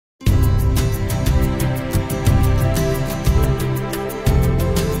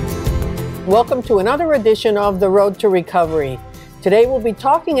Welcome to another edition of The Road to Recovery. Today we'll be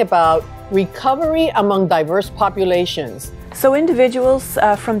talking about recovery among diverse populations. So individuals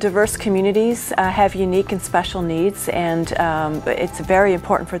from diverse communities have unique and special needs, and it's very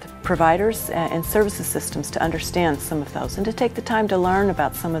important for the providers and services systems to understand some of those and to take the time to learn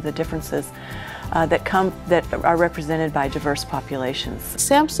about some of the differences that are represented by diverse populations.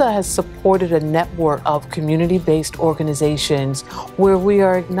 SAMHSA has supported a network of community-based organizations where we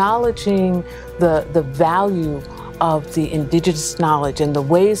are acknowledging the value of the indigenous knowledge and the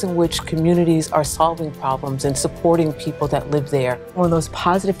ways in which communities are solving problems and supporting people that live there. One of those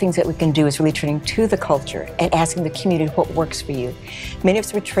positive things that we can do is really turning to the culture and asking the community what works for you. Many of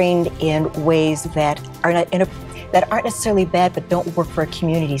us were trained in ways that are aren't necessarily bad but don't work for our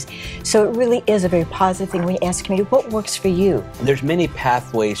communities. So it really is a very positive thing when you ask the community what works for you. There's many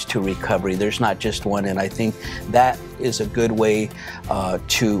pathways to recovery. There's not just one, and I think that is a good way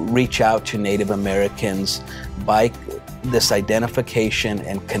to reach out to Native Americans by this identification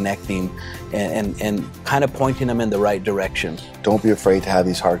and connecting and kind of pointing them in the right direction. Don't be afraid to have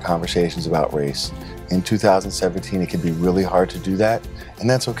these hard conversations about race. In 2017, it can be really hard to do that, and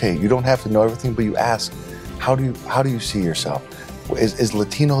that's okay. You don't have to know everything, but you ask, how do you see yourself? Is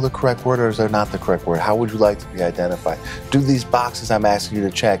Latino the correct word, or is there not the correct word? How would you like to be identified? Do these boxes I'm asking you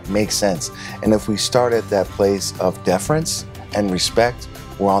to check make sense? And if we start at that place of deference and respect,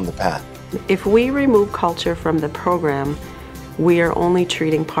 we're on the path. If we remove culture from the program, we are only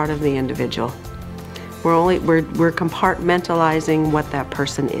treating part of the individual. We're compartmentalizing what that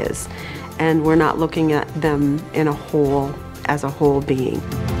person is, and we're not looking at them in a whole, as a whole being.